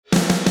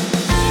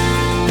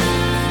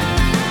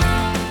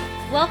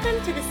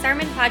Welcome to the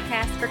Sermon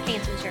Podcast for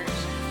Canton Church.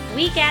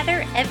 We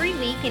gather every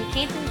week in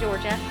Canton,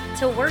 Georgia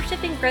to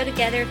worship and grow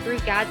together through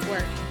God's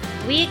Word.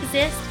 We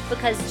exist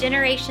because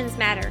generations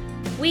matter.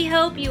 We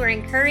hope you are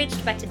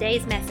encouraged by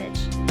today's message.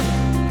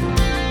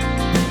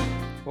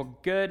 Well,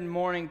 good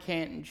morning,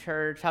 Canton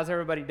Church. How's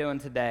everybody doing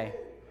today?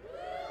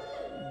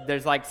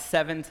 There's like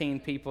 17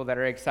 people that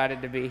are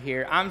excited to be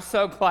here. I'm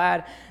so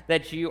glad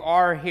that you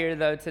are here,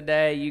 though,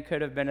 today. You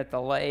could have been at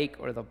the lake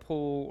or the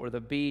pool or the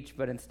beach,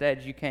 but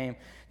instead you came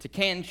to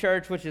Canton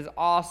Church, which is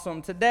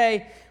awesome.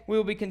 Today, we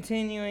will be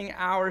continuing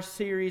our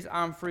series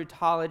on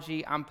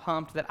fruitology. I'm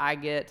pumped that I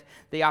get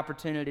the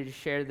opportunity to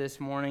share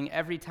this morning.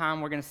 Every time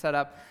we're going to set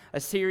up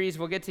a series,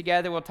 we'll get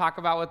together, we'll talk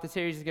about what the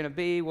series is going to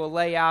be, we'll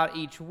lay out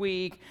each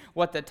week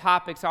what the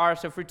topics are.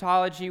 So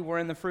fruitology, we're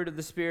in the fruit of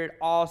the Spirit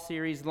all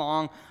series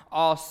long,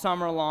 all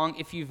summer long.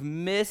 If you've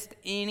missed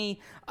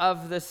any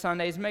of the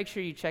Sundays, make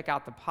sure you check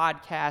out the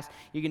podcast.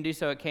 You can do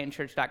so at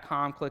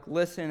cantonchurch.com. Click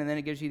listen, and then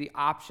it gives you the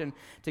option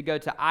to go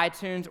to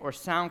iTunes or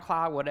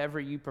SoundCloud, whatever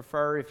you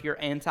prefer. If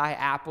you're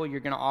anti-Apple, you're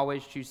going to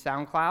always choose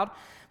SoundCloud.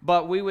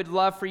 But we would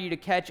love for you to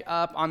catch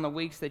up on the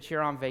weeks that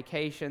you're on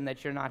vacation,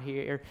 that you're not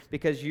here,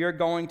 because you're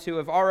going to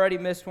have already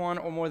missed one,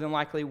 or more than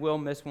likely will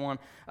miss one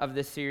of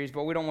this series.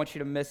 But we don't want you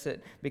to miss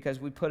it because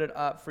we put it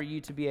up for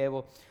you to be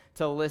able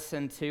to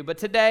listen to. But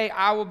today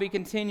I will be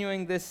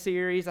continuing this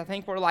series. I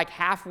think we're like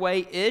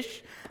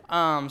halfway-ish.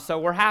 So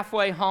we're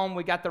halfway home.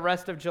 We got the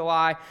rest of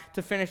July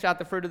to finish out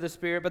the fruit of the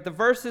Spirit. But the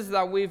verses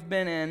that we've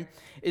been in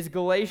is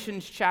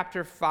Galatians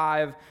chapter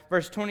 5,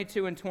 verse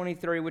 22 and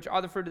 23, which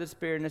are the fruit of the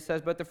Spirit. And it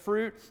says, but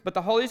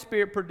the Holy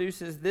Spirit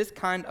produces this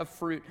kind of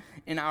fruit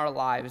in our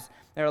lives.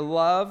 They are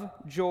love,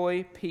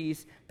 joy,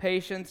 peace,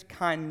 patience,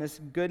 kindness,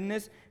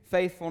 goodness,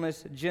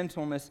 faithfulness,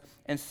 gentleness,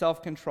 and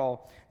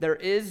self-control. There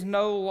is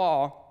no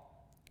law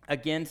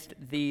against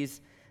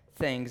these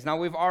things. Now,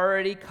 we've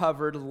already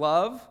covered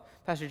love.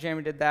 Pastor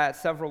Jeremy did that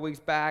several weeks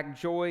back.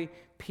 Joy,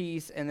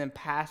 peace, and then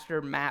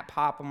Pastor Matt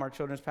Popham, our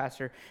children's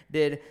pastor,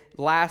 did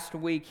last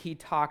week. He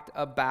talked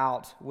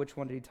about, which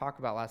one did he talk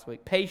about last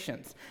week?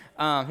 Patience.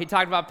 He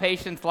talked about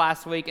patience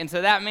last week, and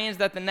so that means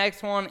that the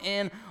next one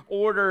in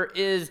order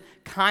is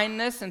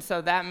kindness, and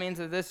so that means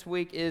that this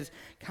week is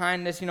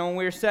kindness. You know, when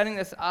we were setting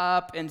this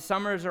up, and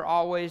summers are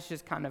always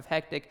just kind of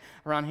hectic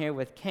around here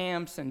with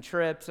camps and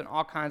trips and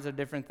all kinds of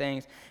different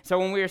things. So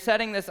when we were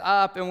setting this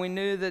up, and we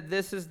knew that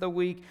this is the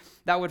week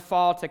that would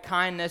fall to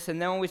kindness,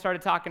 and then when we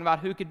started talking about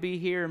who could be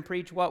here and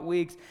preach what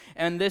weeks,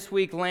 and this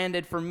week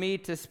landed for me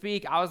to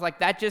speak, I was like,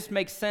 that just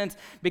makes sense,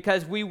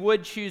 because we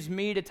would choose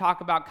me to talk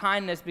about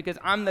kindness because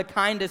I'm the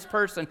kindest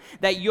person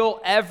that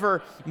you'll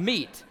ever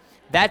meet.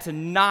 That's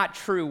not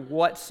true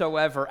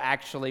whatsoever,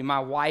 actually. My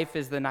wife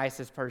is the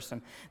nicest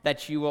person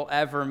that you will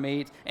ever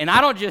meet. And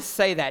I don't just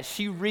say that.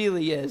 She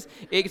really is.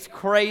 It's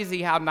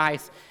crazy how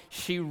nice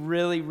she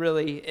really,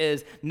 really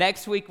is.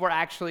 Next week, we're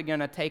actually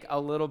going to take a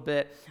little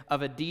bit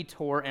of a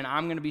detour, and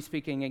I'm going to be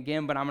speaking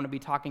again, but I'm going to be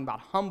talking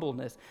about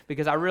humbleness,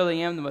 because I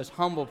really am the most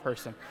humble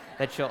person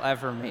that you'll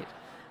ever meet.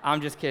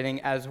 I'm just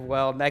kidding as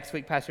well. Next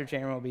week, Pastor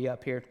Jeremy will be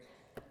up here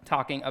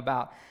talking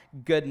about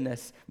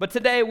goodness. But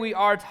today, we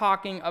are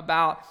talking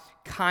about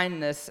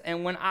kindness.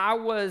 And when I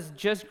was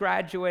just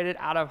graduated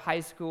out of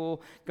high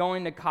school,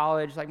 going to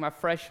college, like my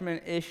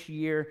freshman-ish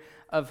year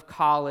of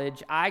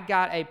college, I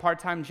got a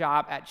part-time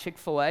job at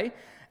Chick-fil-A.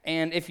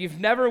 And if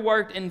you've never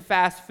worked in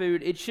fast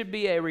food, it should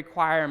be a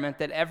requirement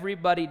that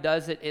everybody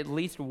does it at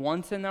least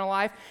once in their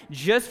life,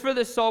 just for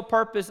the sole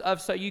purpose of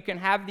so you can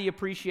have the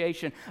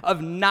appreciation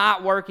of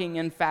not working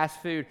in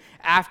fast food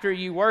after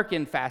you work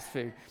in fast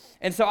food.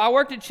 And so I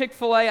worked at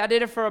Chick-fil-A. I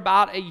did it for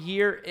about a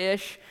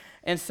year-ish.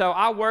 And so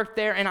I worked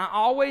there, and I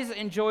always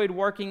enjoyed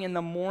working in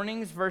the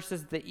mornings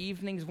versus the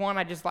evenings. One,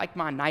 I just like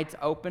my nights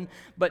open.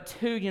 But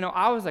two, you know,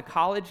 I was a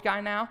college guy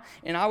now,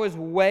 and I was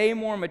way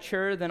more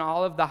mature than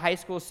all of the high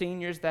school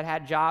seniors that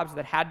had jobs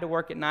that had to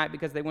work at night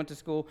because they went to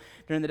school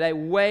during the day.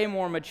 Way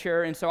more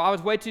mature, and so I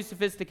was way too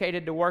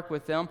sophisticated to work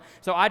with them.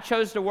 So I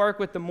chose to work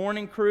with the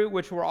morning crew,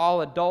 which were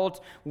all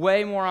adults,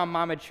 way more on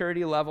my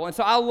maturity level. And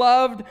so I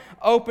loved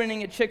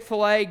opening at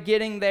Chick-fil-A,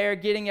 getting there,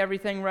 getting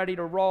everything ready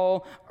to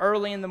roll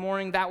early in the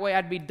morning. That way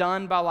I'd be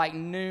done by like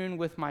noon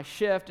with my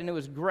shift, and it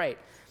was great.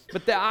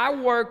 But I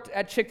worked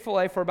at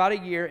Chick-fil-A for about a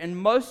year, and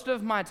most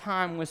of my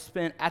time was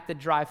spent at the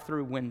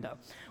drive-through window,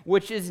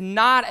 which is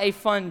not a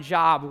fun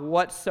job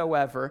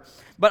whatsoever.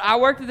 But I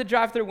worked at the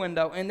drive-through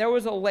window, and there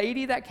was a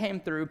lady that came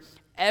through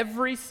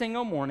every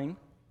single morning,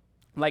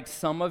 like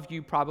some of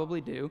you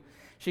probably do.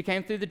 She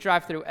came through the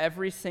drive-through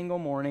every single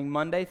morning,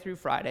 Monday through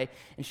Friday,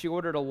 and she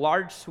ordered a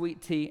large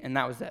sweet tea, and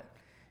that was it.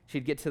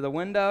 She'd get to the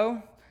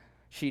window,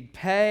 she'd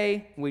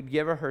pay, we'd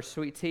give her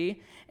sweet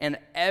tea, and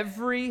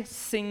every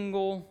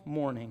single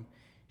morning,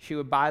 she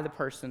would buy the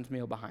person's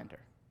meal behind her.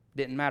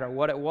 Didn't matter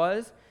what it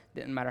was,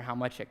 didn't matter how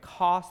much it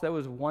cost. There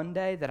was one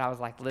day that I was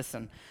like,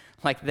 listen,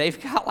 like they've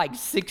got like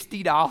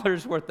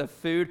 $60 worth of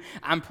food.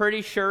 I'm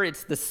pretty sure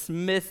it's the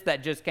Smiths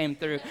that just came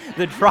through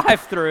the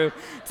drive-through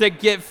to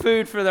get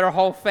food for their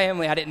whole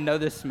family. I didn't know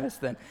the Smiths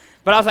then.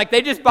 But I was like,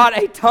 they just bought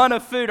a ton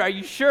of food. Are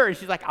you sure? And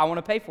she's like, I want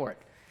to pay for it.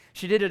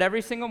 She did it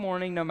every single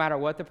morning, no matter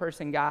what the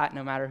person got,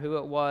 no matter who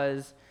it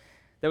was.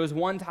 There was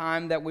one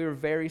time that we were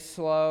very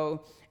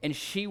slow, and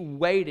she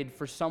waited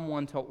for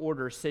someone to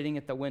order sitting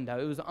at the window.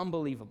 It was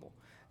unbelievable.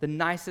 The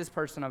nicest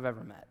person I've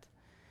ever met.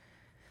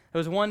 There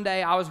was one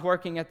day I was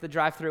working at the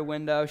drive-thru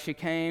window. She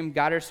came,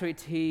 got her sweet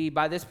tea.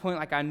 By this point,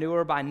 I knew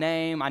her by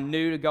name. I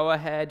knew to go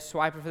ahead,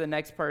 swipe her for the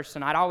next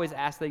person. I'd always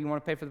ask that, you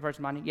want to pay for the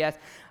person behind you? Yes.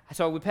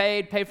 So we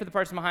paid for the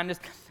person behind us.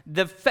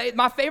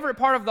 My favorite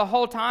part of the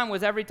whole time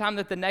was every time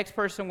that the next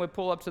person would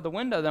pull up to the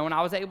window, then when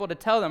I was able to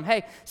tell them,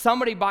 hey,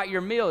 somebody bought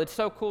your meal. It's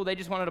so cool. They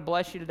just wanted to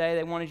bless you today.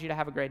 They wanted you to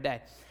have a great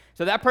day.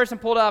 So that person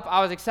pulled up.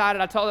 I was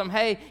excited. I told them,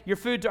 hey, your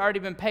food's already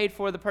been paid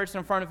for. The person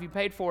in front of you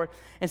paid for it.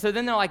 And so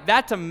then they're like,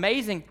 that's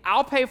amazing.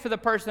 I'll pay for the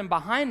person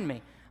behind me.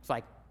 I was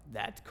like,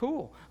 that's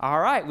cool. All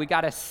right, we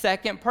got a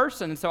second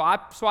person. And so I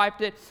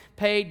swiped it,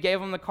 paid, gave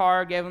them the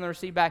card, gave them the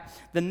receipt back.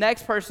 The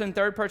next person,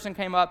 third person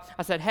came up.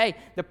 I said, hey,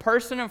 the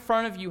person in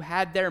front of you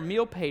had their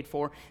meal paid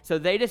for, so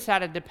they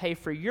decided to pay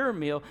for your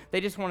meal.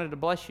 They just wanted to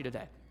bless you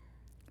today.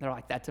 They're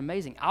like, that's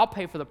amazing. I'll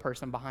pay for the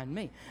person behind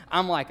me.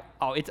 I'm like,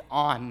 oh, it's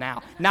on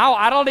now. Now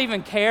I don't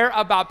even care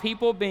about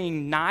people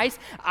being nice.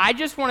 I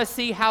just want to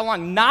see how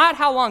long, not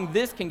how long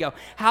this can go,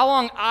 how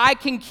long I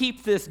can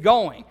keep this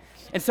going.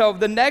 And so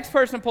the next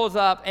person pulls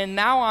up, and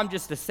now I'm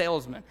just a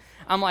salesman.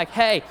 I'm like,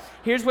 hey,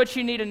 here's what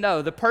you need to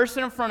know. The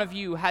person in front of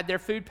you had their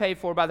food paid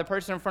for by the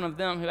person in front of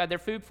them who had their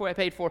food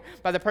paid for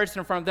by the person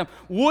in front of them.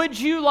 Would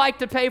you like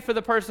to pay for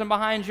the person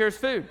behind yours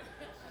food?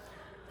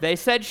 They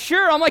said,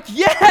 sure. I'm like,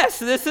 yes,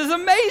 this is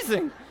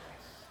amazing.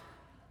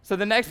 So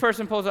the next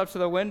person pulls up to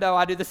the window.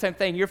 I do the same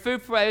thing. Your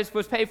food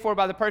was paid for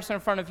by the person in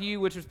front of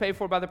you, which was paid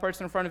for by the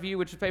person in front of you,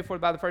 which was paid for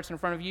by the person in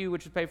front of you,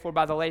 which was paid for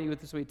by the lady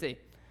with the sweet tea.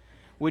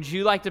 Would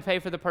you like to pay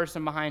for the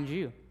person behind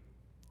you?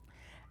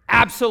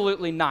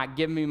 Absolutely not.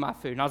 Give me my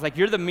food. And I was like,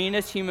 you're the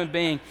meanest human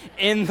being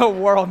in the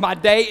world. My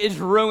day is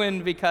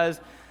ruined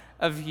because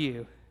of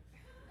you.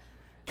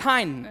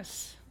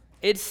 Kindness.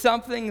 It's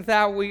something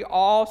that we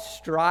all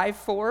strive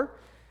for.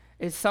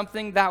 It's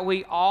something that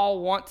we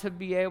all want to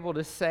be able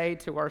to say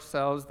to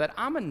ourselves that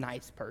I'm a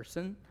nice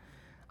person.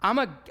 I'm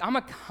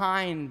a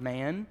kind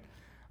man.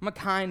 I'm a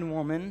kind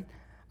woman.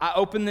 I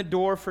open the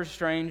door for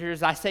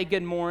strangers. I say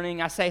good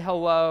morning. I say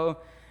hello.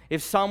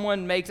 If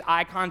someone makes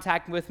eye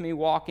contact with me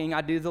walking, I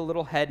do the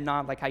little head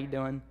nod like, how you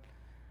doing?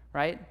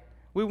 Right?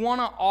 We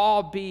want to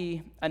all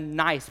be a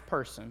nice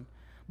person.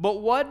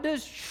 But what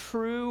does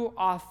true,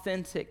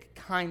 authentic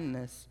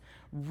kindness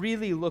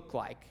really look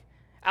like?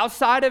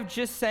 Outside of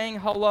just saying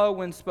hello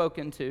when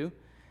spoken to,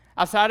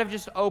 outside of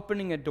just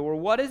opening a door,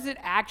 what does it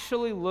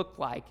actually look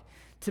like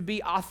to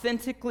be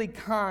authentically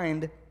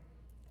kind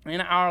in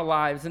our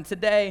lives? And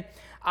today,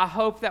 I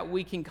hope that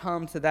we can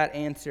come to that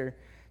answer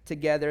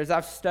together. As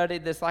I've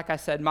studied this, like I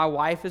said, my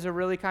wife is a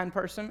really kind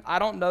person. I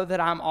don't know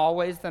that I'm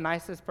always the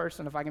nicest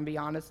person, if I can be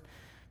honest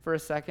for a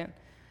second.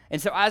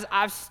 And so as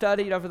I've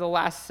studied over the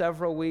last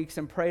several weeks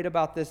and prayed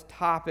about this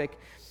topic,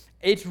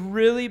 it's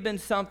really been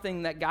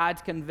something that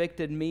God's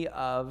convicted me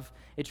of.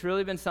 It's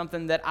really been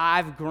something that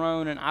I've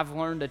grown and I've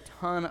learned a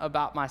ton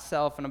about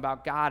myself and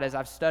about God as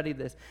I've studied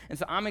this. And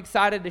so I'm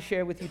excited to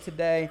share with you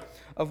today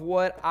of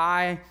what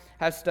I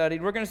have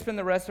studied. We're going to spend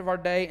the rest of our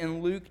day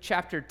in Luke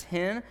chapter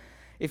 10.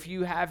 If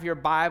you have your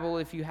Bible,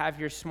 if you have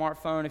your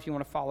smartphone, if you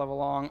want to follow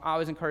along, I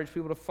always encourage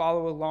people to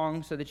follow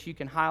along so that you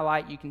can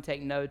highlight, you can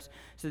take notes,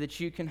 so that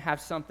you can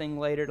have something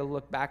later to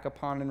look back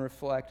upon and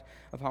reflect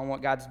upon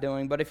what God's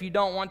doing. But if you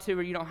don't want to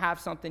or you don't have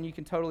something, you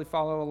can totally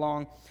follow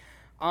along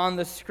on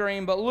the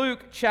screen. But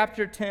Luke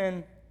chapter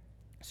 10,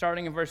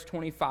 starting in verse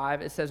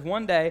 25, it says,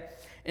 one day,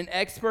 an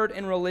expert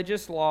in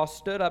religious law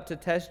stood up to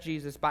test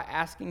Jesus by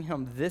asking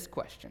him this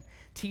question,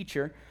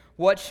 "Teacher,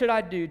 what should I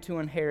do to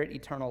inherit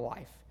eternal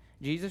life?"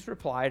 Jesus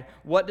replied,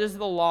 "What does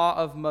the law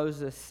of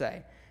Moses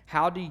say?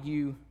 How do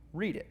you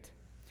read it?"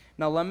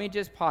 Now, let me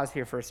just pause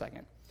here for a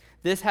second.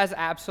 This has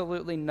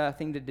absolutely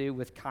nothing to do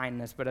with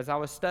kindness, but as I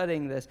was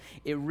studying this,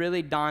 it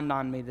really dawned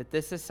on me that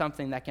this is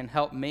something that can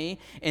help me.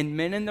 And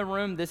men in the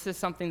room, this is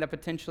something that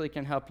potentially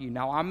can help you.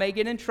 Now, I may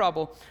get in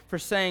trouble for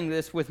saying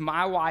this with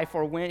my wife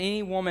or when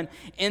any woman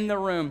in the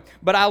room,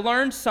 but I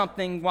learned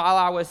something while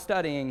I was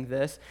studying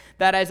this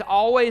that has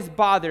always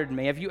bothered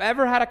me. Have you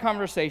ever had a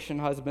conversation,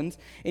 husbands,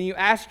 and you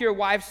ask your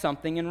wife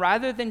something, and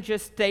rather than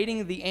just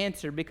stating the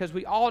answer, because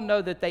we all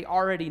know that they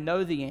already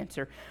know the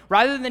answer,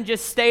 rather than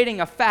just stating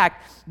a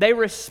fact, they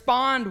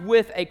respond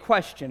with a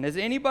question. Does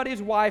anybody's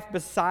wife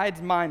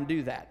besides mine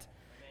do that?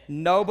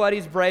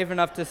 Nobody's brave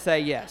enough to say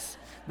yes.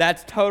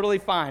 That's totally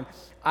fine.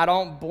 I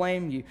don't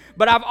blame you.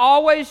 But I've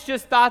always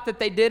just thought that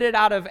they did it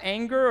out of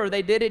anger, or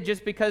they did it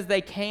just because they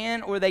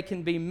can, or they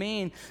can be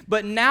mean.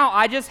 But now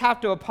I just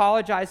have to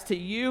apologize to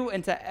you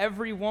and to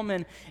every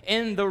woman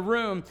in the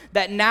room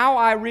that now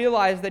I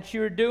realize that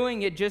you're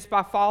doing it just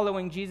by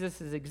following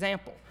Jesus'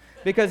 example.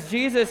 Because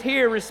Jesus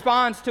here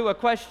responds to a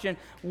question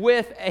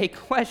with a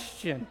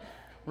question.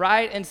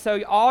 right? And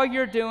so all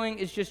you're doing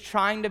is just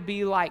trying to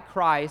be like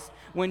Christ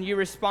when you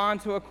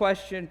respond to a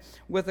question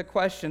with a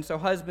question. So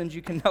husbands,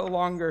 you can no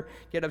longer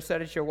get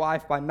upset at your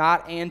wife by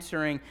not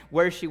answering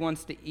where she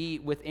wants to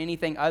eat with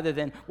anything other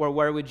than, well,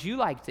 where would you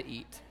like to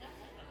eat?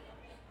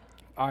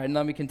 All right,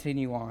 let me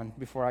continue on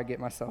before I get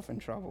myself in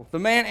trouble. The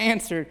man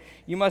answered,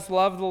 you must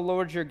love the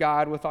Lord your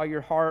God with all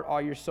your heart,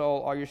 all your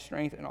soul, all your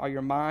strength, and all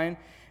your mind,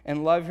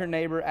 and love your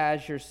neighbor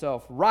as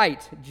yourself.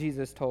 Right,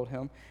 Jesus told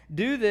him.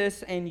 Do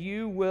this and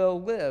you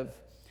will live.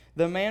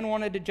 The man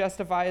wanted to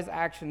justify his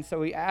actions,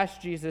 so he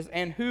asked Jesus,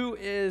 and who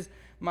is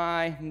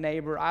my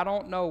neighbor? I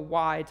don't know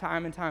why,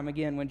 time and time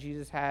again, when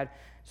Jesus had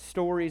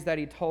stories that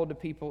he told to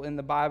people in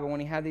the Bible,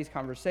 when he had these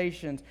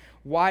conversations,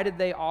 why did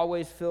they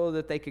always feel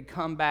that they could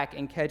come back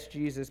and catch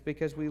Jesus?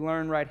 Because we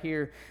learn right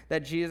here that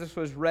Jesus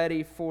was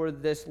ready for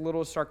this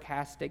little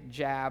sarcastic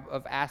jab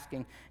of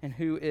asking, and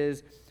who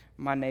is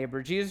my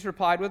neighbor? Jesus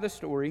replied with a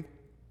story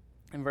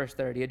in verse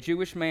 30. A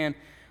Jewish man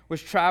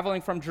was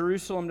traveling from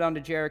Jerusalem down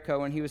to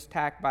Jericho, and he was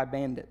attacked by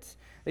bandits.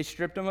 They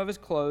stripped him of his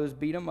clothes,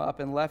 beat him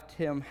up, and left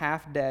him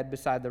half dead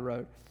beside the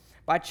road.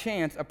 By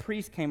chance, a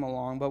priest came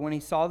along, but when he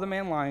saw the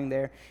man lying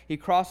there, he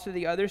crossed to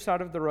the other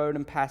side of the road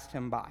and passed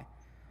him by.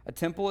 A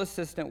temple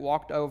assistant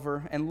walked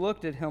over and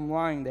looked at him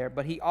lying there,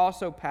 but he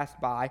also passed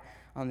by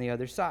on the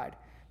other side.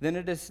 Then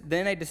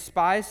a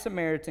despised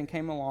Samaritan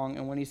came along,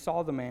 and when he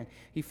saw the man,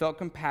 he felt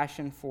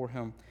compassion for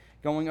him.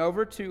 Going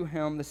over to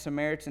him, the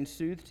Samaritan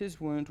soothed his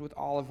wounds with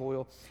olive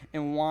oil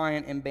and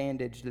wine and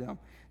bandaged them.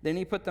 Then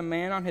he put the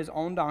man on his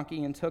own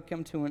donkey and took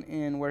him to an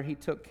inn where he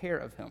took care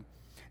of him.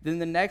 Then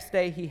the next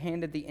day he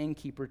handed the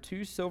innkeeper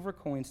 2 silver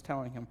coins,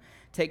 telling him,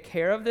 take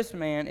care of this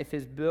man. If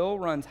his bill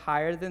runs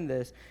higher than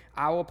this,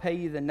 I will pay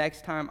you the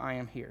next time I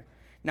am here.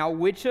 Now,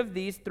 which of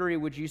these 3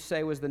 would you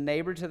say was the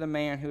neighbor to the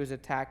man who was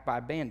attacked by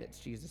bandits?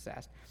 Jesus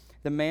asked.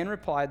 The man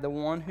replied, the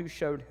one who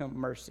showed him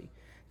mercy.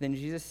 Then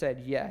Jesus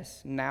said,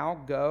 yes,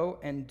 now go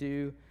and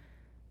do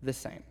the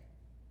same.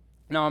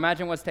 Now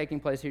imagine what's taking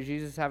place here.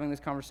 Jesus is having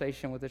this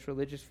conversation with this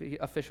religious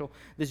official,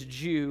 this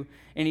Jew,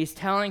 and he's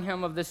telling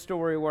him of this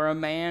story where a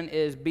man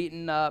is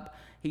beaten up,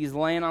 he's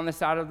laying on the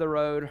side of the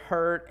road,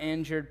 hurt,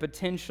 injured,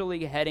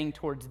 potentially heading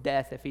towards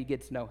death if he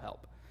gets no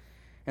help.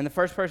 And the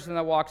first person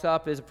that walks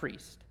up is a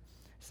priest.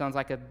 Sounds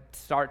like a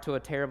start to a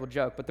terrible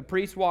joke, but the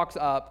priest walks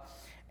up,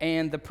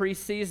 and the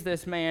priest sees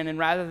this man, and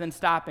rather than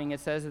stopping,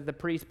 it says that the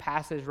priest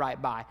passes right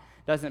by.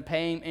 Doesn't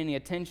pay him any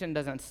attention,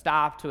 doesn't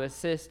stop to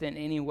assist in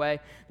any way.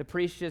 The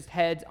priest just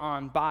heads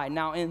on by.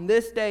 Now, in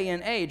this day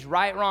and age,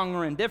 right, wrong,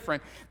 or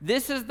indifferent,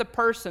 this is the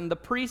person, the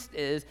priest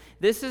is,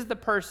 this is the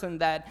person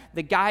that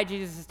the guy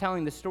Jesus is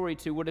telling the story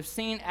to would have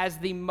seen as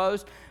the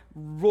most,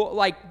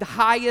 like, the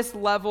highest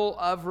level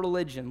of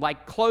religion,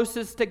 like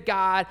closest to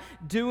God,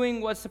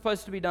 doing what's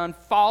supposed to be done,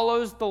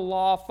 follows the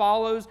law,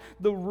 follows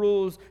the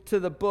rules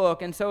to the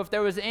book. And so if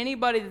there was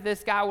anybody that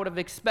this guy would have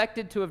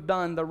expected to have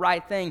done the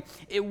right thing,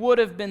 it would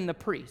have been the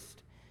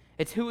priest.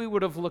 It's who he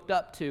would have looked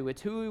up to.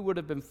 It's who he would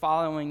have been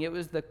following. It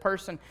was the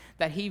person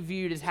that he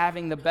viewed as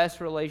having the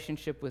best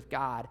relationship with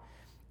God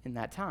in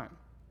that time.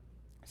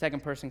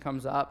 Second person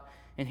comes up,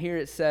 and here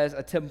it says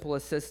a temple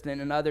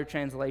assistant. In other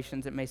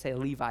translations, it may say a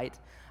Levite.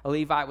 A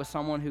Levite was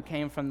someone who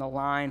came from the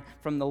line,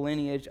 from the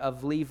lineage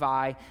of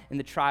Levi in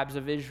the tribes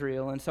of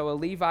Israel. And so a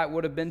Levite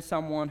would have been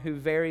someone who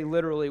very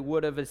literally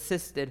would have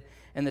assisted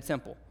in the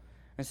temple.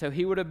 And so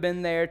he would have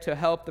been there to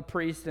help the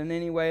priest in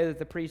any way that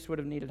the priest would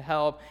have needed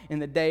help in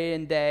the day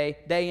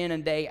in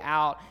and day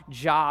out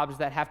jobs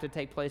that have to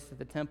take place at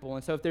the temple.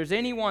 And so if there's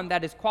anyone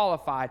that is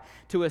qualified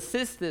to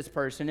assist this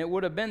person, it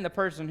would have been the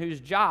person whose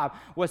job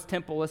was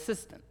temple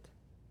assistant.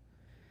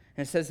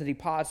 And it says that he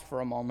paused for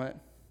a moment,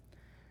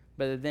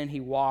 but then he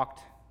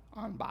walked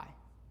on by.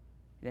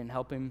 He didn't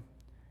help him,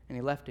 and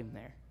he left him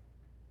there.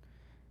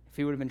 If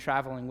he would have been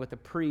traveling with a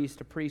priest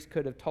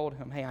could have told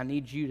him, hey, I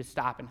need you to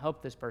stop and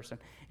help this person.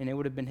 And it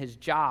would have been his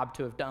job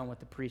to have done what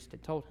the priest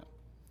had told him.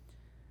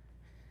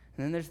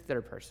 And then there's the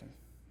third person,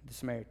 the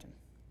Samaritan.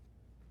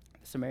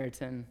 The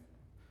Samaritan,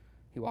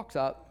 he walks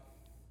up,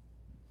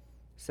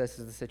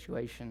 assesses the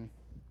situation,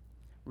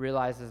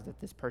 realizes that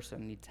this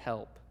person needs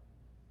help,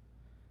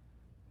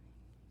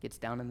 gets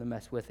down in the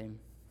mess with him.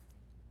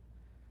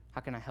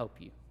 How can I help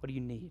you? What do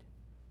you need?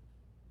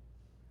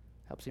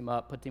 Helps him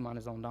up, puts him on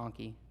his own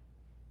donkey,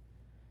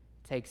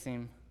 takes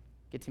him,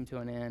 gets him to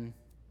an inn,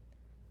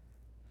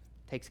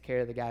 takes care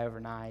of the guy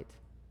overnight,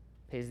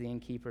 pays the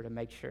innkeeper to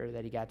make sure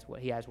that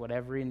he has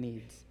whatever he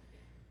needs.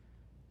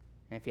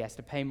 And if he has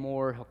to pay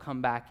more, he'll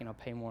come back and he'll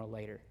pay more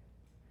later.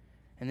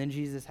 And then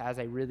Jesus has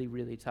a really,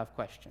 really tough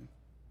question.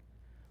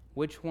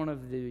 Which one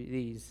of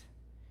these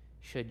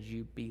should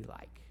you be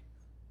like?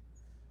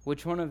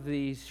 Which one of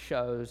these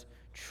shows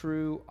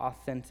true,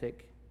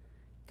 authentic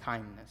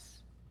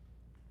kindness?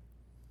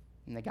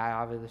 And the guy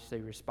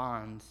obviously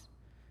responds,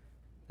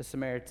 the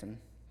Samaritan.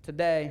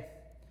 Today,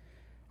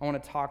 I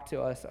want to talk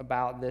to us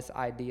about this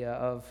idea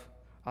of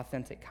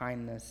authentic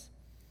kindness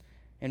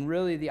and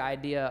really the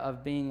idea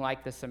of being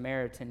like the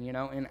Samaritan. You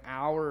know, in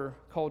our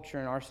culture,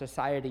 in our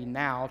society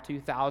now,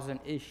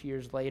 2,000-ish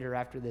years later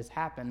after this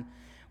happened,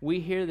 we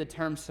hear the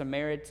term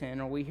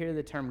Samaritan or we hear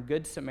the term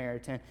Good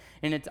Samaritan,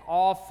 and it's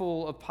all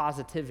full of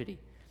positivity.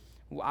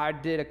 I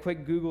did a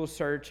quick Google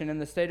search, and in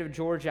the state of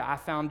Georgia, I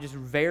found just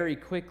very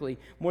quickly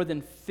more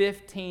than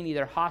 15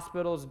 either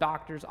hospitals,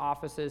 doctors'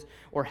 offices,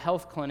 or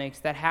health clinics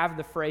that have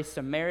the phrase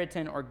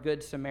Samaritan or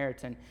Good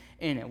Samaritan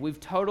in it. We've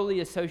totally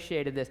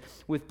associated this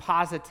with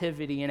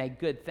positivity and a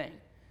good thing.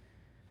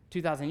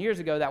 2,000 years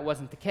ago, that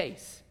wasn't the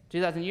case.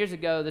 2,000 years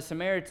ago, the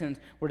Samaritans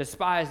were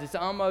despised. It's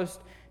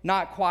almost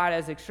not quite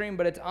as extreme,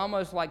 but it's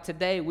almost like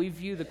today we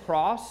view the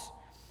cross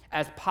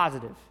as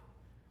positive.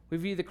 We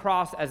view the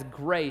cross as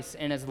grace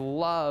and as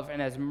love and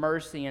as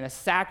mercy and a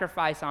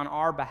sacrifice on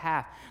our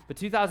behalf. But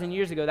 2,000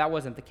 years ago, that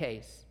wasn't the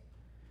case.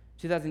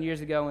 2,000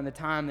 years ago, in the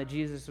time that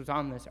Jesus was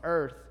on this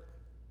earth,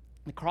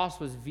 the cross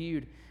was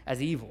viewed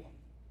as evil,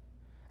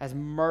 as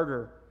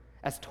murder,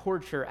 as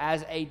torture,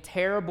 as a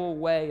terrible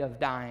way of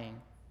dying.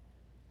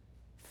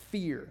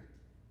 Fear.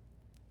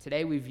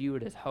 Today we view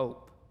it as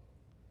hope.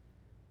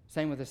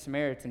 Same with the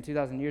Samaritan.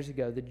 2,000 years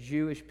ago, the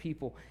Jewish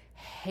people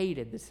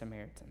hated the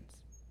Samaritans,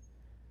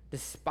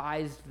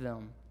 despised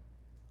them,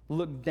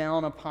 looked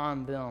down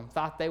upon them,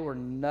 thought they were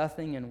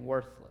nothing and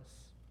worthless.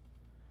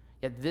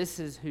 Yet this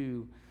is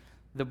who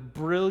the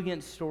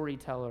brilliant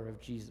storyteller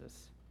of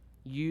Jesus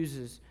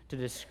uses to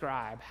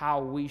describe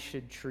how we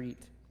should treat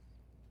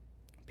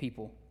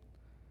people.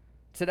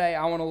 Today,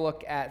 I want to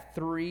look at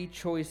 3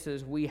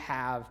 choices we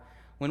have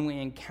when we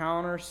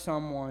encounter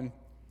someone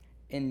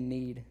in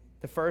need.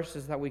 The first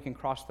is that we can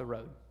cross the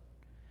road.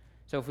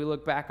 So if we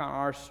look back on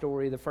our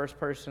story, the first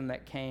person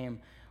that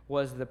came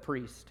was the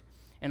priest.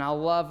 And I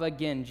love,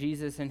 again,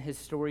 Jesus and his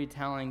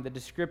storytelling, the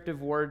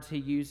descriptive words he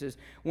uses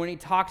when he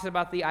talks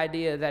about the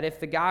idea that if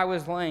the guy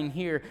was laying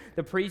here,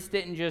 the priest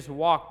didn't just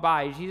walk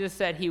by. Jesus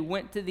said he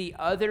went to the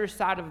other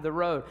side of the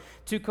road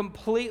to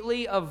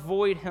completely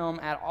avoid him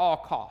at all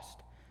cost,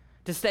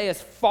 to stay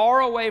as far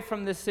away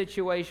from this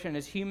situation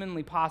as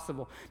humanly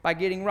possible by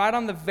getting right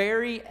on the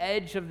very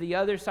edge of the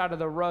other side of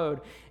the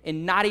road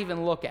and not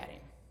even look at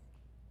him.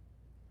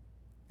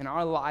 In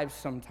our lives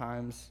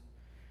sometimes,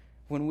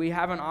 when we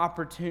have an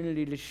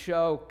opportunity to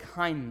show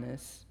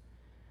kindness,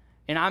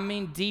 and I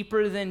mean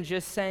deeper than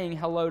just saying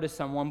hello to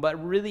someone,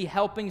 but really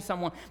helping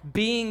someone,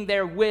 being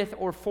there with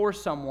or for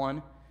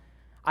someone,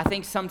 I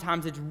think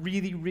sometimes it's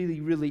really,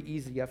 really, really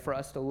easy for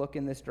us to look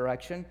in this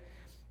direction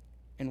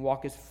and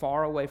walk as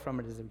far away from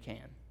it as we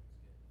can.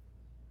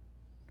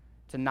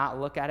 To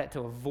not look at it, to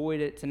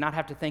avoid it, to not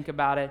have to think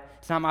about it.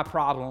 It's not my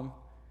problem.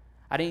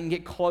 I didn't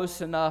get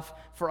close enough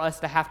for us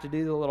to have to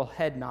do the little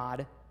head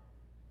nod,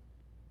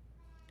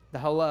 the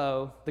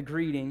hello, the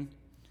greeting.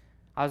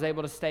 I was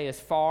able to stay as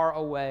far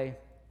away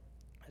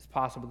as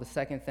possible. The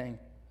second thing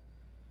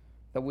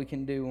that we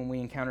can do when we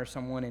encounter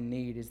someone in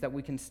need is that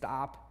we can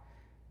stop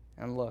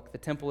and look. The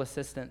temple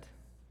assistant,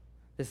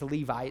 this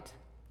Levite,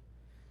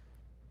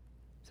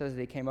 says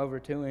that he came over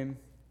to him,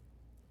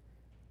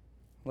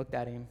 looked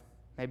at him.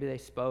 Maybe they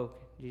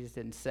spoke. Jesus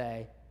didn't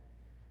say.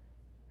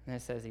 And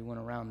it says he went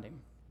around him.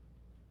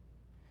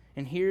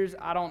 And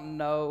I don't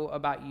know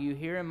about you,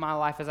 here in my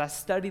life, as I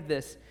studied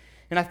this,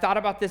 and I thought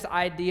about this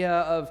idea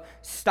of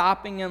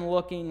stopping and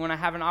looking when I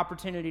have an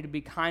opportunity to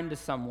be kind to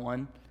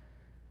someone.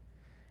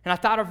 And I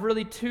thought of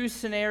really 2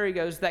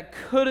 scenarios that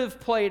could have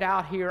played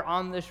out here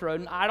on this road.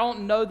 And I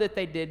don't know that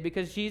they did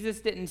because Jesus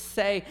didn't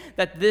say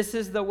that this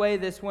is the way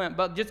this went.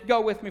 But just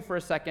go with me for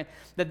a second,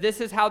 that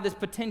this is how this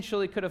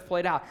potentially could have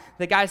played out.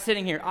 The guy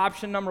sitting here,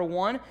 option number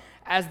 1,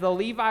 as the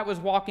Levite was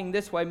walking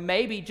this way,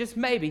 maybe, just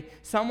maybe,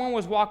 someone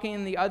was walking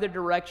in the other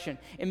direction.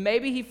 And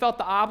maybe he felt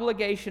the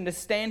obligation to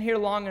stand here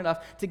long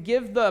enough to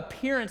give the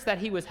appearance that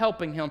he was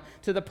helping him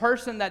to the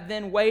person that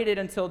then waited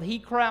until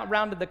he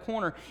rounded the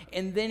corner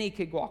and then he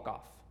could walk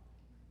off.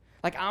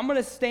 Like, I'm going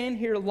to stand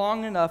here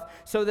long enough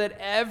so that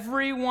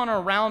everyone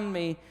around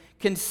me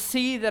can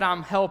see that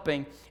I'm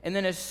helping. And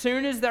then as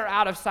soon as they're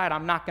out of sight,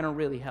 I'm not going to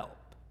really help.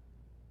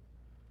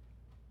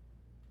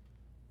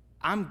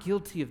 I'm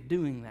guilty of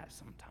doing that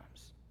sometimes.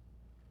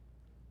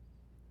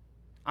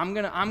 I'm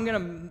gonna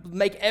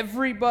make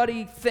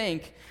everybody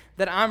think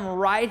that I'm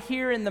right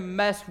here in the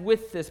mess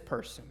with this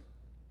person.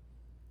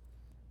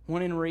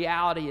 When in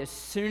reality, as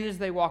soon as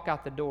they walk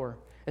out the door,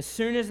 as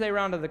soon as they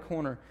round to the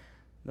corner,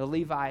 the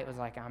Levite was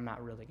like, I'm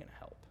not really going to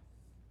help.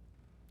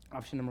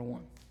 Option number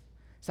 1.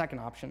 Second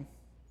option,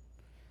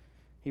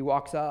 he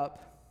walks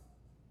up,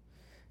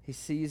 he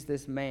sees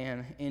this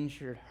man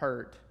injured,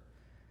 hurt,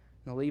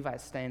 and the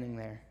Levite's standing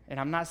there. And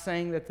I'm not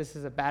saying that this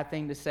is a bad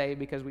thing to say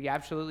because we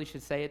absolutely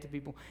should say it to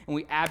people, and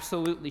we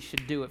absolutely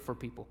should do it for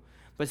people.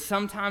 But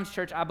sometimes,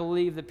 church, I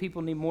believe that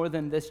people need more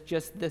than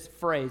just this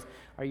phrase,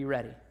 are you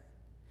ready?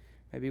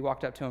 Maybe he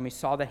walked up to him, he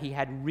saw that he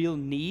had real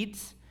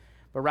needs,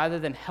 but rather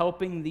than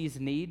helping these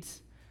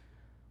needs,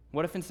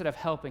 what if instead of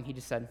helping, he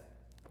just said,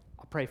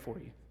 I'll pray for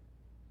you.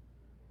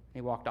 And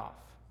he walked off.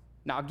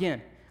 Now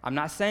again, I'm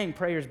not saying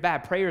prayer is bad.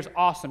 Prayer is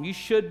awesome. You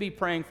should be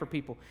praying for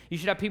people. You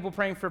should have people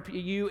praying for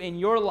you in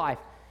your life.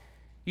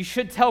 You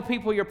should tell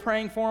people you're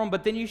praying for them,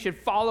 but then you should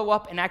follow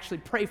up and actually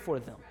pray for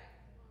them.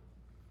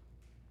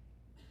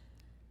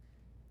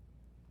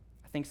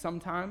 I think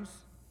sometimes,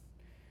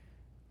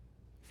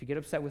 if you get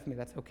upset with me,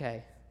 that's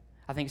okay.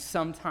 I think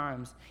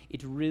sometimes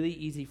it's really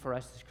easy for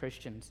us as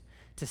Christians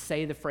to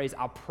say the phrase,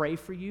 I'll pray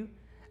for you,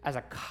 as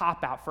a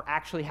cop-out for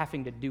actually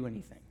having to do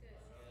anything.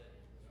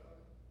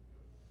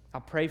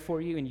 I'll pray for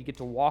you, and you get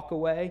to walk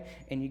away,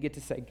 and you get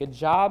to say, good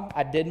job,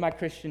 I did my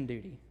Christian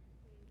duty.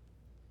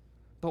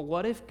 But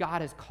what if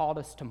God has called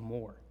us to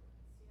more?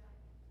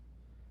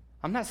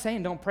 I'm not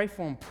saying don't pray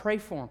for them, pray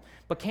for them.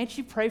 But can't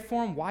you pray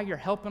for them while you're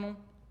helping them?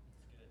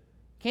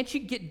 Can't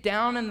you get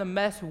down in the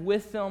mess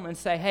with them and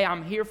say, hey,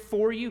 I'm here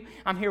for you,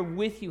 I'm here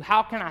with you,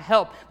 how can I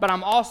help? But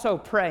I'm also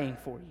praying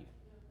for you.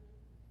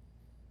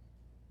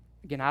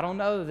 Again, I don't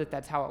know that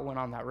that's how it went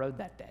on that road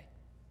that day.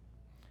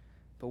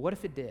 But what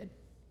if it did?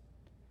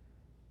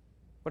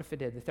 What if it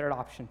did? The third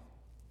option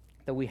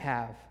that we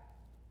have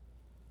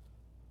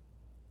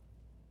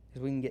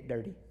is we can get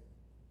dirty.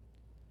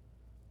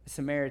 The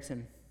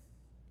Samaritan,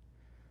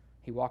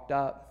 he walked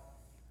up,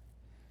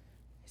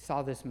 he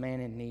saw this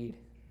man in need,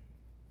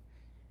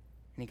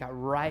 and he got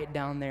right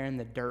down there in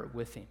the dirt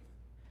with him.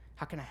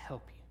 How can I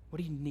help you? What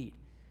do you need?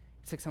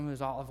 He took some of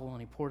his olive oil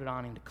and he poured it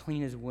on him to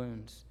clean his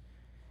wounds.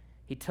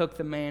 He took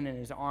the man in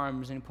his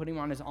arms and put him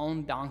on his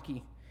own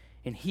donkey,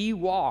 and he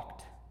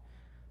walked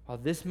while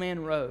this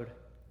man rode.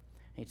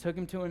 And he took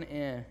him to an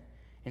inn,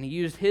 and he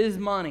used his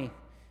money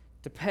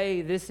to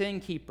pay this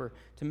innkeeper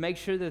to make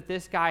sure that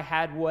this guy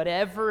had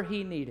whatever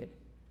he needed.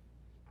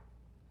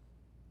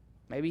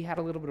 Maybe he had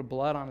a little bit of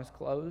blood on his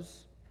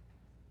clothes.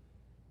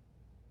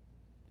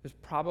 It was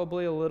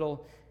probably a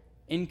little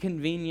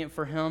inconvenient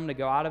for him to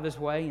go out of his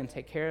way and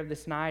take care of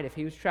this night. If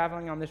he was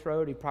traveling on this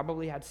road, he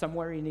probably had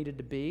somewhere he needed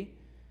to be.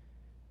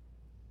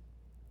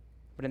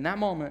 But in that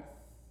moment,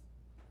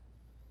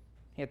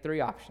 he had three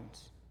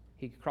options.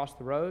 He could cross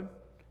the road,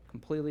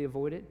 completely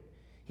avoid it.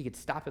 He could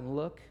stop and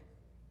look.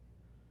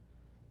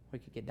 Or he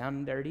could get down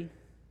and dirty.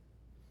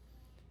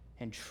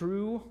 And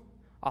true,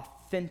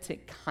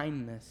 authentic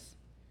kindness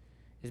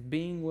is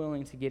being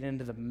willing to get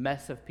into the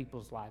mess of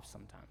people's lives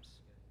sometimes.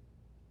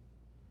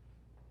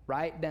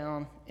 Right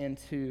down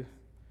into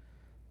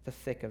the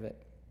thick of it.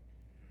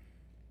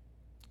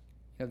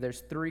 You know,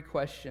 there's three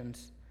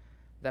questions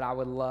that I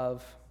would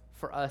love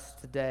for us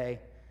today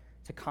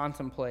to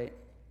contemplate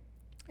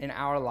in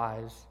our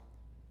lives.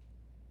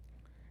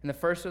 And the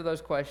first of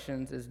those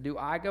questions is, do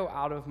I go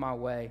out of my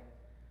way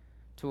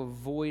to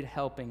avoid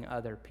helping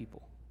other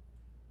people?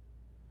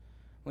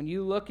 When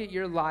you look at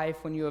your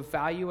life, when you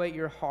evaluate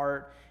your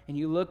heart, and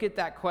you look at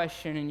that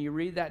question and you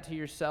read that to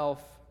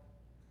yourself,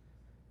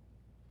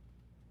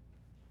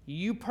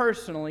 you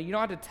personally, you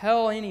don't have to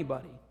tell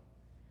anybody.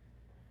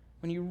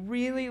 When you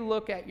really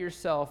look at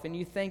yourself and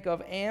you think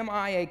of, am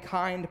I a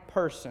kind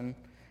person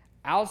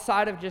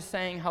outside of just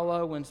saying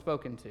hello when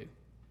spoken to?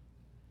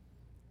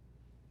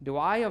 Do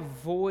I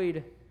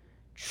avoid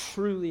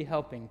truly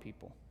helping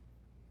people?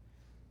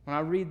 When I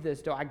read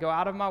this, do I go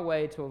out of my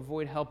way to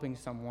avoid helping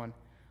someone?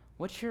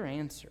 What's your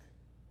answer?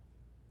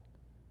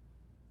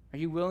 Are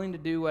you willing to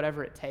do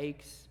whatever it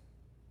takes?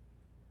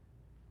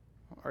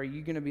 Or are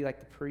you going to be like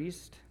the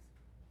priest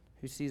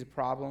who sees a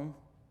problem?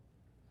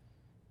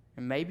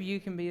 And maybe you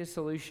can be a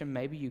solution,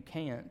 maybe you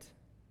can't.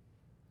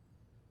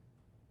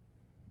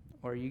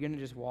 Or are you going to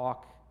just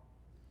walk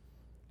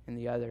in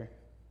the other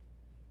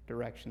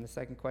direction? The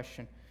second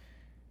question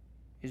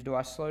is, do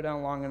I slow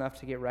down long enough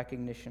to get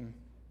recognition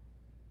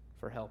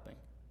for helping?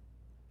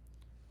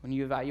 When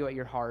you evaluate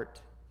your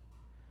heart,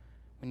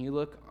 when you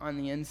look on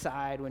the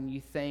inside, when you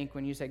think,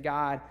 when you say,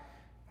 God,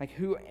 like,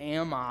 who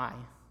am I?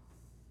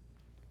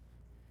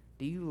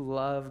 Do you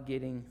love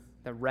getting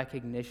the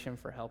recognition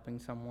for helping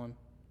someone?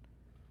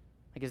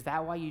 Like, is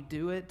that why you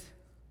do it?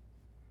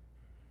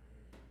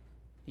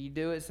 Do you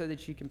do it so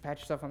that you can pat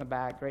yourself on the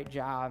back? Great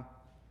job.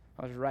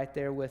 I was right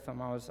there with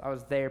them. I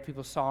was there.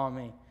 People saw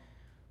me.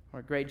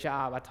 Or great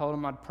job. I told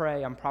them I'd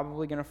pray. I'm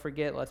probably going to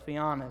forget, let's be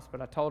honest,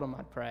 but I told them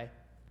I'd pray.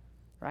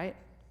 Right?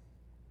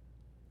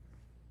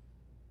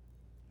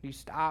 You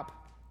stop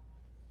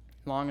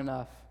long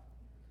enough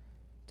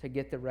to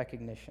get the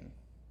recognition.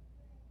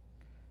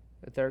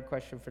 The third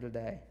question for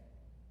today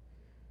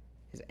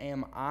is,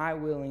 am I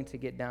willing to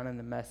get down in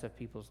the mess of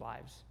people's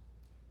lives?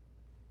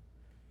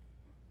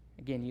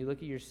 Again, you look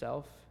at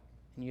yourself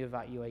and you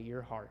evaluate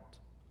your heart.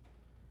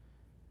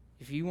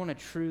 If you want to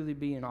truly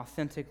be an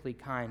authentically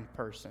kind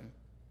person,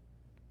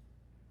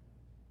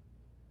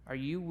 are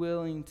you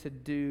willing to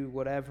do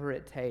whatever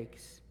it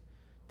takes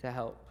to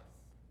help?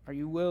 Are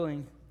you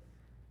willing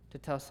to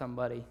tell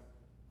somebody,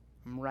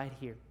 I'm right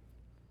here.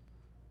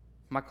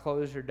 My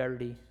clothes are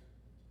dirty.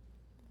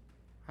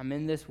 I'm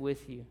in this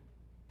with you.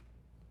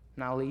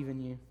 I'm not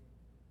leaving you.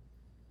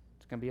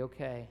 It's going to be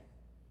okay.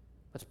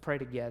 Let's pray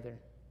together.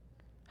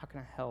 How can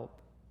I help?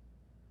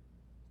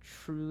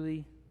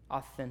 Truly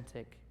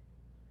authentic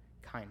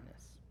kindness.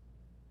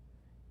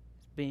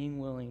 It's being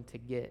willing to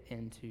get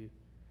into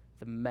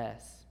the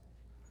mess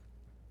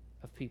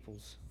of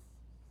people's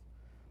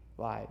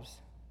lives.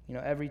 You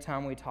know, every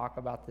time we talk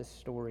about this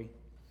story,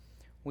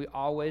 we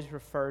always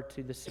refer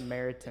to the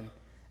Samaritan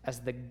as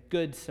the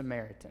Good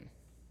Samaritan.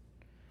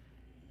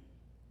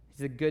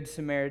 He's a good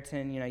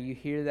Samaritan. You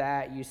hear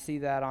that. You see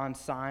that on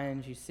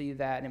signs. You see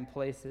that in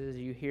places.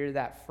 You hear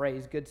that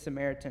phrase, good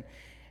Samaritan.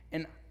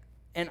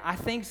 And I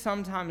think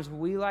sometimes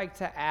we like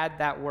to add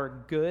that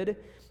word good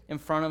in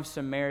front of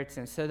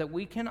Samaritan so that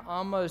we can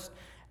almost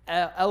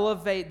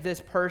elevate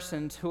this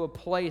person to a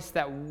place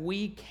that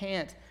we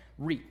can't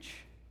reach,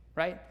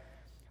 right?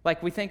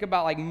 Like we think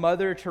about like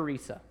Mother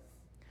Teresa.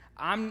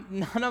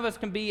 None of us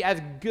can be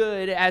as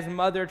good as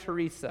Mother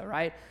Teresa,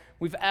 right?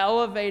 We've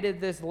elevated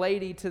this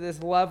lady to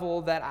this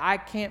level that I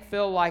can't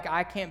feel like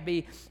I can't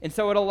be. And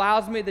so it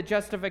allows me the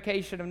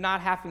justification of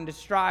not having to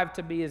strive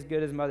to be as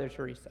good as Mother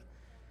Teresa.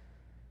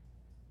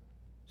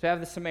 So we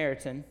have the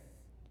Samaritan,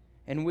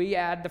 and we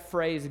add the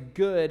phrase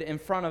good in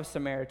front of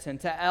Samaritan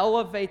to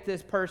elevate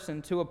this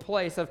person to a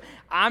place of,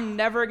 I'm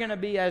never going to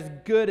be as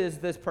good as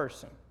this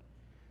person.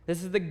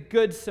 This is the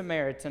good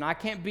Samaritan. I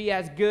can't be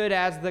as good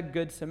as the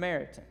good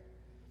Samaritan.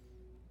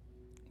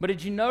 But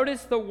did you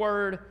notice the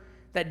word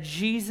that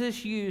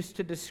Jesus used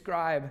to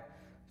describe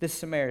this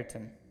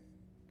Samaritan?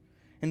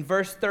 In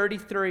verse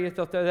 33, if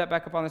they'll throw that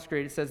back up on the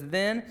screen, it says,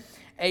 then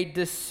a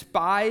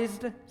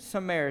despised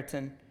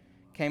Samaritan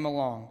came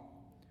along.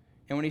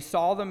 And when he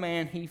saw the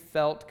man, he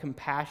felt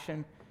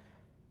compassion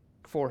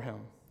for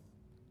him.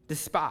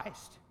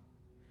 Despised.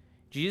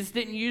 Jesus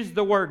didn't use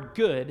the word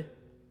good.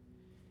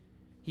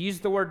 He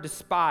used the word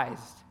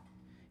despised.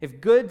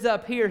 If good's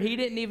up here, he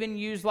didn't even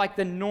use like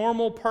the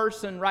normal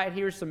person right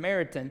here,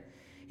 Samaritan.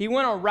 He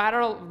went a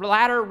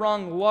ladder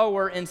rung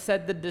lower and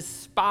said the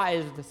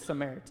despised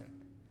Samaritan.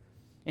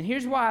 And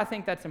here's why I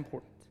think that's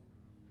important.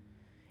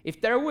 If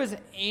there was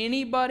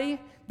anybody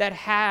that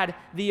had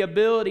the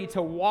ability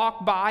to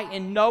walk by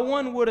and no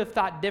one would have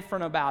thought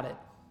different about it,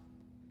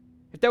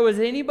 if there was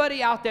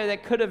anybody out there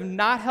that could have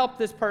not helped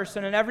this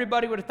person and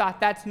everybody would have thought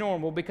that's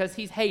normal because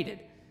he's hated,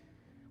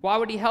 why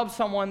would he help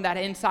someone that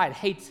inside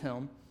hates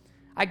him?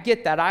 I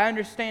get that. I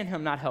understand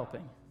him not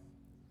helping.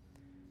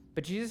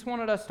 But Jesus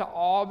wanted us to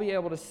all be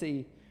able to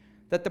see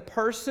that the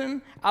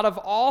person out of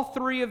all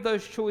three of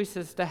those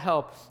choices to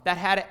help that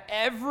had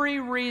every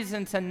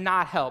reason to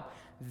not help,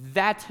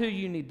 that's who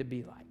you need to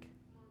be like.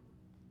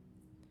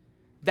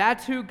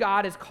 That's who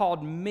God has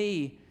called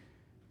me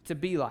to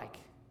be like.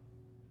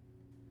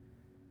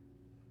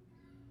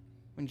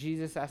 When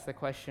Jesus asked the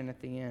question at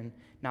the end,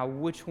 now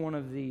which one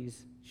of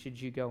these should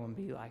you go and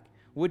be like?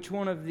 Which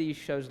one of these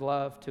shows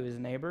love to his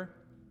neighbor?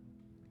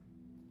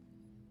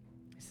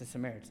 It's the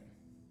Samaritan.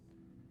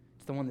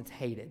 It's the one that's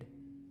hated.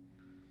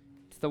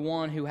 It's the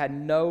one who had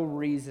no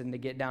reason to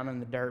get down in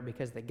the dirt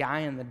because the guy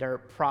in the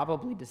dirt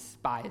probably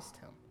despised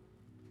him.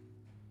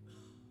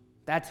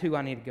 That's who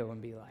I need to go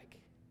and be like.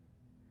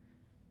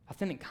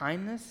 Authentic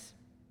kindness,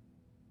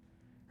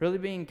 really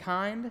being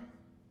kind.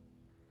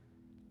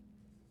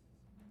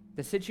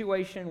 The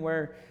situation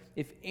where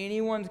if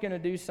anyone's going to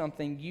do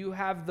something, you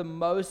have the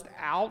most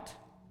out,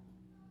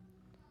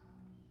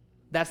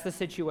 that's the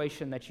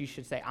situation that you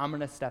should say, I'm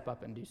going to step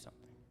up and do something.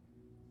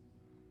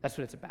 That's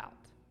what it's about.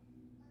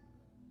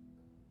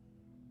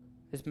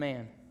 This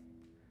man,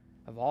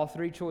 of all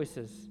three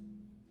choices,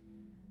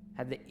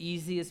 had the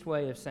easiest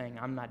way of saying,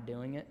 I'm not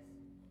doing it,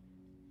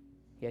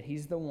 yet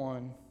he's the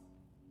one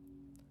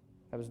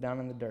that was down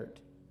in the dirt.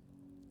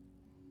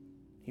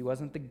 He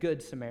wasn't the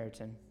good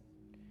Samaritan.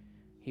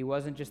 He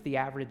wasn't just the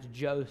average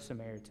Joe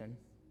Samaritan.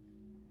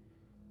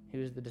 He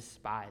was the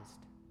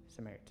despised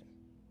Samaritan.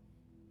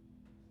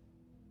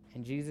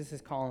 And Jesus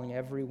is calling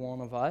every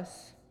one of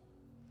us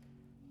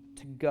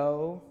to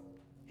go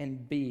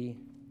and be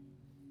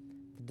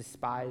the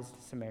despised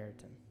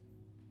Samaritan.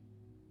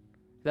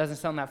 It doesn't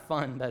sound that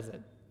fun, does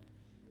it?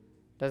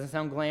 Doesn't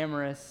sound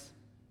glamorous.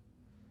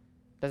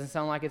 Doesn't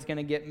sound like it's going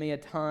to get me a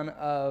ton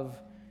of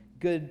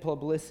good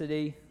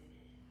publicity.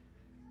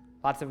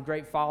 Lots of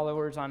great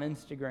followers on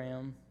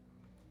Instagram.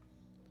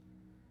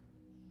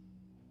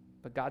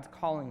 But God's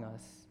calling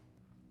us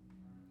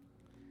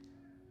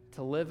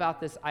to live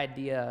out this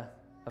idea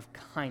of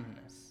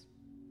kindness.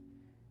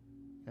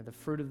 Now, the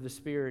fruit of the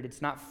Spirit,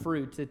 it's not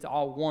fruits, it's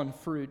all one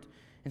fruit.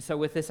 And so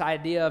with this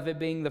idea of it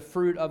being the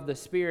fruit of the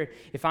Spirit,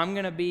 if I'm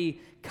going to be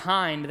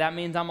kind, that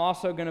means I'm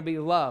also going to be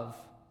love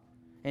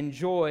and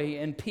joy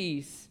and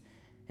peace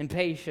and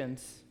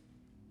patience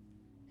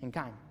and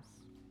kindness.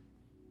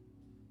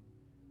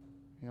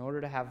 In order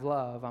to have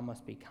love, I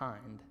must be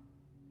kind.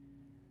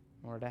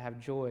 In order to have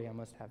joy, I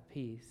must have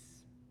peace.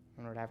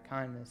 In order to have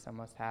kindness, I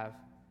must have,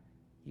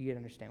 you get to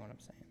understand what I'm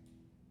saying.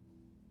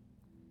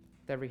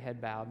 With every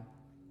head bowed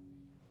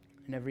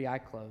and every eye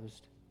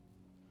closed,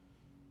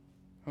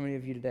 how many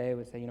of you today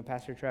would say,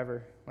 Pastor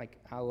Trevor,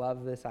 I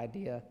love this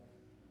idea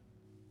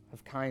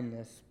of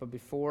kindness, but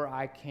before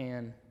I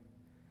can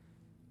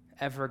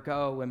ever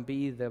go and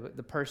be the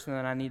person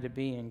that I need to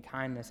be in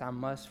kindness, I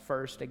must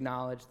first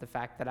acknowledge the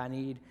fact that I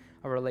need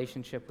a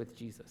relationship with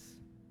Jesus.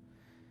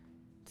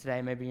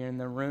 Today, maybe you're in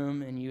the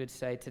room and you would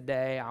say,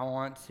 today I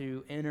want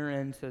to enter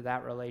into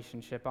that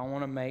relationship. I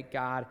want to make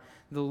God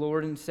the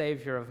Lord and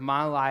Savior of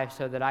my life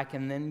so that I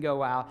can then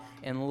go out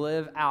and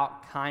live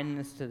out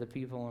kindness to the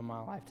people in my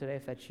life. Today,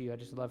 if that's you, I'd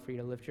just love for you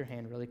to lift your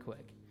hand really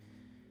quick.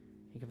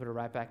 You can put it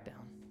right back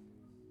down.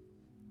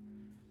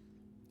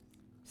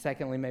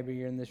 Secondly, maybe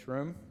you're in this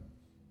room,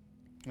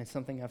 and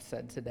something I've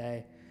said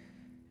today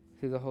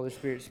through the Holy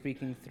Spirit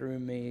speaking through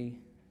me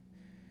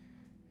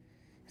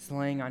is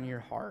laying on your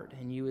heart,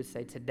 and you would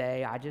say,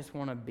 today, I just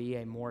want to be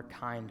a more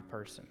kind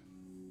person.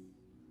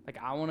 Like,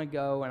 I want to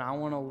go and I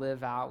want to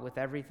live out with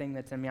everything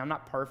that's in me. I'm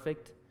not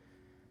perfect.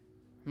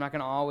 I'm not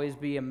going to always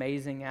be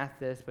amazing at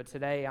this, but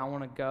today I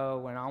want to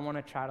go and I want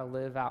to try to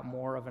live out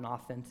more of an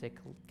authentic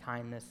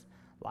kindness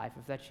life.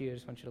 If that's you, I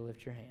just want you to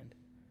lift your hand.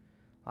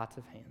 Lots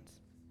of hands.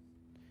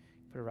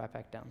 Put it right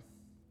back down.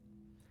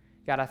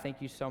 God, I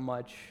thank you so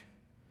much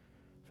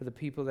for the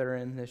people that are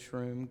in this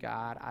room.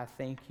 God, I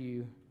thank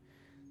you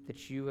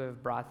that you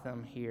have brought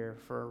them here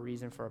for a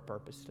reason, for a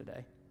purpose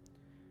today.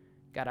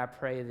 God, I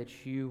pray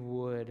that you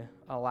would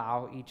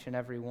allow each and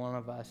every one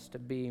of us to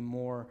be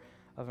more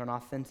of an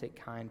authentic,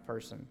 kind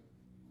person.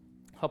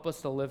 Help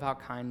us to live out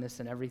kindness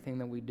in everything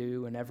that we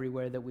do and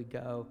everywhere that we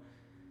go.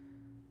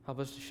 Help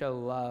us to show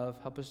love.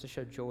 Help us to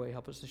show joy.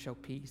 Help us to show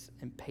peace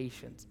and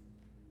patience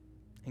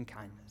and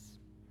kindness.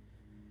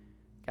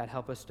 God,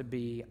 help us to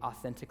be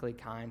authentically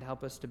kind.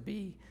 Help us to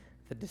be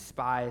the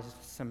despised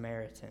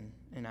Samaritan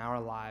in our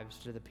lives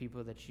to the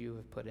people that you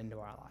have put into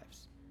our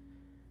lives.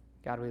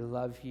 God, we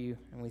love you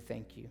and we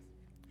thank you.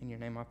 In your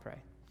name I pray.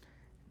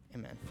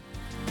 Amen.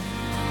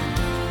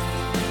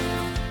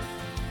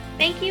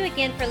 Thank you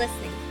again for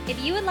listening. If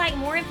you would like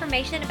more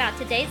information about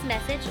today's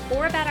message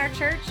or about our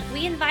church,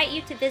 we invite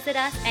you to visit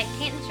us at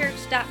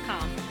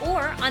cantonchurch.com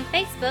or on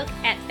Facebook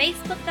at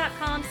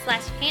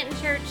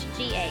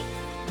facebook.com/cantonchurchga.